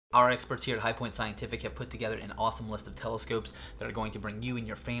Our experts here at High Point Scientific have put together an awesome list of telescopes that are going to bring you and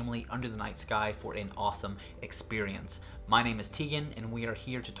your family under the night sky for an awesome experience. My name is Tegan, and we are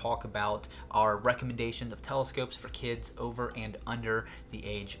here to talk about our recommendations of telescopes for kids over and under the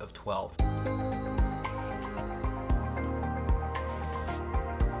age of 12.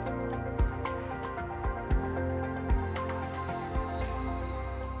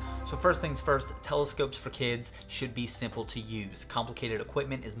 So first things first, telescopes for kids should be simple to use. Complicated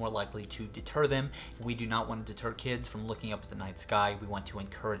equipment is more likely to deter them. We do not want to deter kids from looking up at the night sky. We want to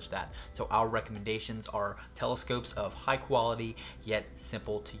encourage that. So our recommendations are telescopes of high quality yet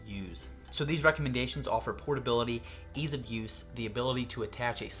simple to use. So these recommendations offer portability, ease of use, the ability to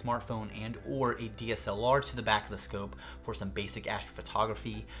attach a smartphone and or a DSLR to the back of the scope for some basic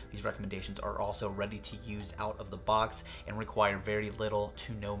astrophotography. These recommendations are also ready to use out of the box and require very little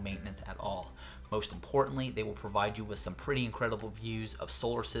to no maintenance at all. Most importantly, they will provide you with some pretty incredible views of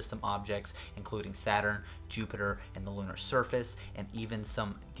solar system objects, including Saturn, Jupiter, and the lunar surface, and even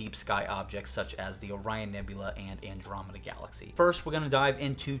some deep sky objects such as the Orion Nebula and Andromeda Galaxy. First, we're going to dive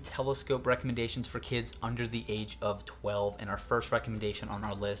into telescope recommendations for kids under the age of 12, and our first recommendation on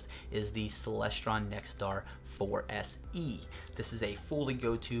our list is the Celestron NexStar 4SE. This is a fully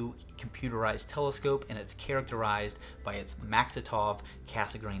go-to computerized telescope, and it's characterized by its Maxitov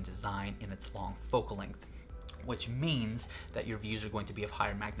Cassegrain design and its long focal length, which means that your views are going to be of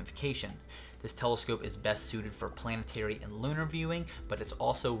higher magnification. This telescope is best suited for planetary and lunar viewing, but it's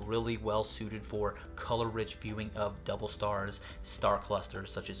also really well suited for color-rich viewing of double stars, star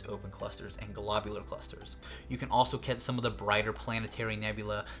clusters such as open clusters and globular clusters. You can also catch some of the brighter planetary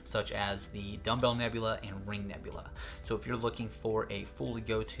nebula such as the Dumbbell Nebula and Ring Nebula. So if you're looking for a fully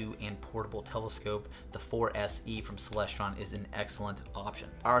go-to and portable telescope, the 4SE from Celestron is an excellent option.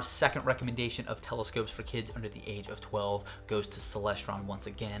 Our second recommendation of telescopes for kids under the age of 12 goes to Celestron once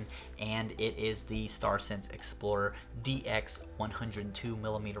again, and it is the StarSense Explorer DX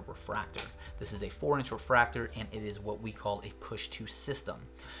 102mm refractor. This is a 4-inch refractor, and it is what we call a push-to system.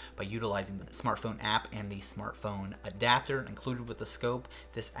 By utilizing the smartphone app and the smartphone adapter included with the scope,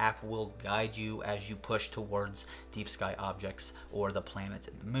 this app will guide you as you push towards deep sky objects or the planets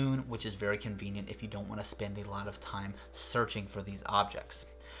and the moon, which is very convenient if you don't want to spend a lot of time searching for these objects.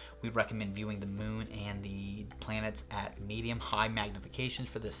 We recommend viewing the moon and the planets at medium-high magnifications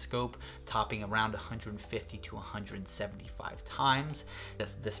for this scope, topping around 150 to 175 times.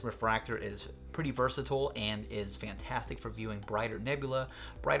 This refractor is pretty versatile and is fantastic for viewing brighter nebula,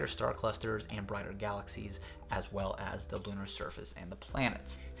 brighter star clusters, and brighter galaxies, as well as the lunar surface and the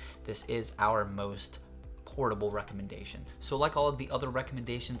planets. This is our most portable recommendation. So like all of the other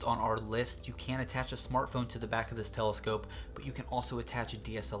recommendations on our list, you can attach a smartphone to the back of this telescope, but you can also attach a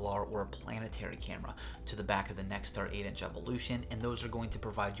DSLR or a planetary camera to the back of the NexStar 8-inch Evolution, and those are going to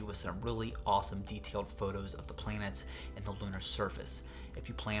provide you with some really awesome detailed photos of the planets and the lunar surface. If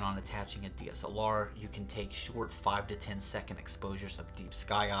you plan on attaching a DSLR, you can take short 5 to 10 second exposures of deep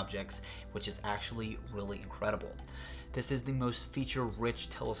sky objects, which is actually really incredible. This is the most feature-rich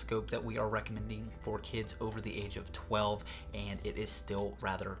telescope that we are recommending for kids over the age of 12, and it is still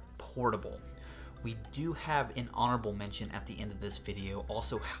rather portable. We do have an honorable mention at the end of this video,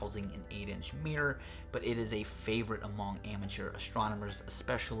 also housing an 8-inch mirror, but it is a favorite among amateur astronomers,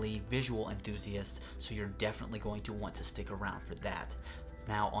 especially visual enthusiasts, so you're definitely going to want to stick around for that.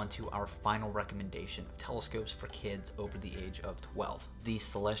 Now on to our final recommendation of telescopes for kids over the age of 12. The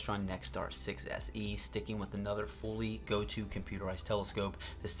Celestron NexStar 6SE, sticking with another fully go-to computerized telescope.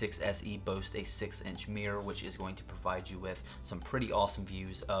 The 6SE boasts a 6-inch mirror, which is going to provide you with some pretty awesome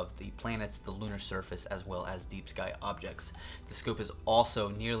views of the planets, the lunar surface, as well as deep sky objects. The scope is also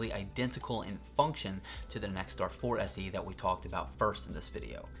nearly identical in function to the NexStar 4SE that we talked about first in this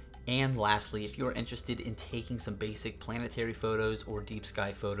video. And lastly, if you're interested in taking some basic planetary photos or deep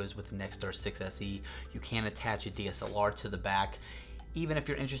sky photos with the NexStar 6SE, you can attach a DSLR to the back. Even if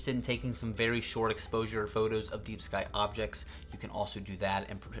you're interested in taking some very short exposure photos of deep sky objects, you can also do that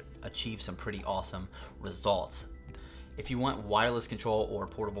and achieve some pretty awesome results. If you want wireless control or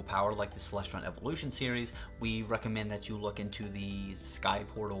portable power like the Celestron Evolution series, we recommend that you look into the Sky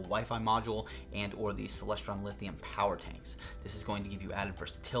Portal Wi-Fi module and or the Celestron lithium power tanks. This is going to give you added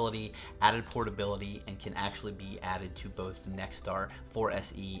versatility, added portability, and can actually be added to both the NexStar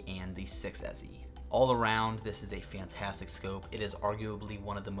 4SE and the 6SE. all around, this is a fantastic scope. It is arguably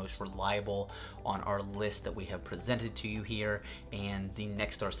one of the most reliable on our list that we have presented to you here, and the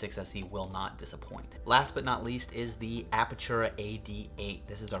Nexstar 6 SE will not disappoint. Last but not least is the Aperture AD8.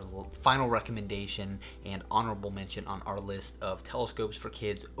 This is our final recommendation and honorable mention on our list of telescopes for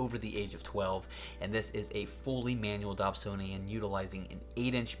kids over the age of 12, and this is a fully manual Dobsonian utilizing an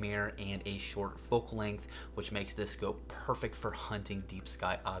 8-inch mirror and a short focal length, which makes this scope perfect for hunting deep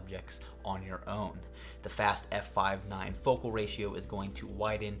sky objects on your own. The fast f/9 focal ratio is going to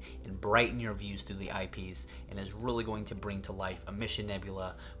widen and brighten your views through the eyepiece and is really going to bring to life a mission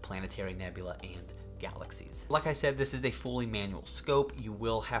nebula, planetary nebula, and galaxies. Like I said, this is a fully manual scope. You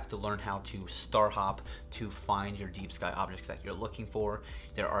will have to learn how to star hop to find your deep sky objects that you're looking for.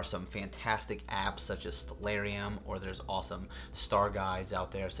 There are some fantastic apps such as Stellarium, or there's awesome star guides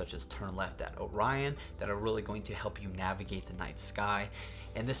out there such as Turn Left at Orion that are really going to help you navigate the night sky.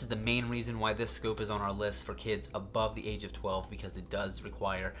 And this is the main reason why this scope is on our list for kids above the age of 12, because it does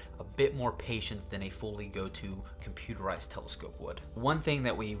require a bit more patience than a fully go-to computerized telescope would. One thing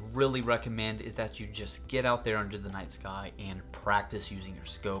that we really recommend is that you just get out there under the night sky and practice using your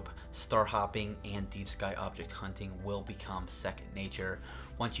scope. Star hopping and deep sky object hunting will become second nature.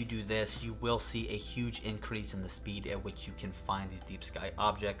 Once you do this, you will see a huge increase in the speed at which you can find these deep sky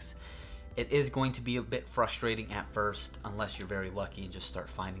objects. It is going to be a bit frustrating at first, unless you're very lucky and just start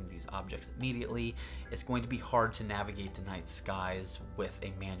finding these objects immediately. It's going to be hard to navigate the night skies with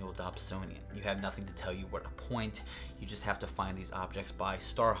a manual Dobsonian. You have nothing to tell you where to point. You just have to find these objects by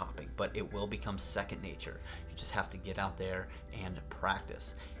star hopping, but it will become second nature. You just have to get out there and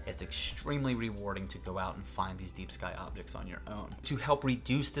practice. It's extremely rewarding to go out and find these deep sky objects on your own. To help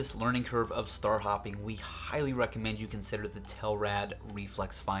reduce this learning curve of star hopping, we highly recommend you consider the Telrad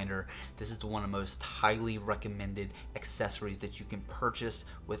Reflex Finder. This is one of the most highly recommended accessories that you can purchase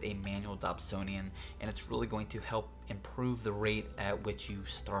with a manual Dobsonian, and it's really going to help improve the rate at which you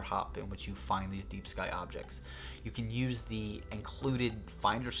star hop and which you find these deep sky objects. You can use the included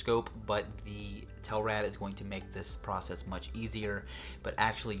finder scope, but the Telrad is going to make this process much easier, but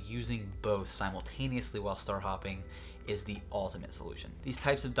actually using both simultaneously while star hopping is the ultimate solution. These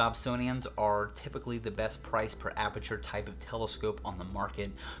types of Dobsonians are typically the best price per aperture type of telescope on the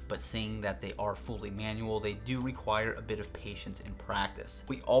market, but seeing that they are fully manual, they do require a bit of patience and practice.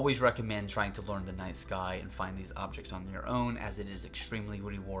 We always recommend trying to learn the night sky and find these objects on your own, as it is extremely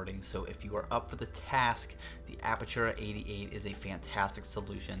rewarding. So if you are up for the task, the Aperture AD8 is a fantastic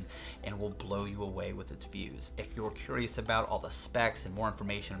solution and will blow you away with its views. If you're curious about all the specs and more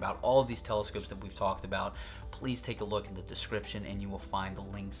information about all of these telescopes that we've talked about, please take a look in the description and you will find the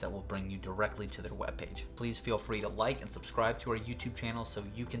links that will bring you directly to their webpage. Please feel free to like and subscribe to our YouTube channel so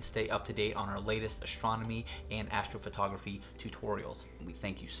you can stay up to date on our latest astronomy and astrophotography tutorials. We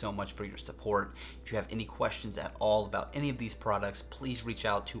thank you so much for your support. If you have any questions at all about any of these products, please reach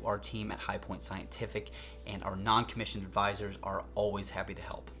out to our team at High Point Scientific, and our non-commissioned advisors are always happy to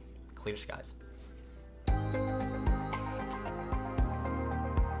help. Clear skies.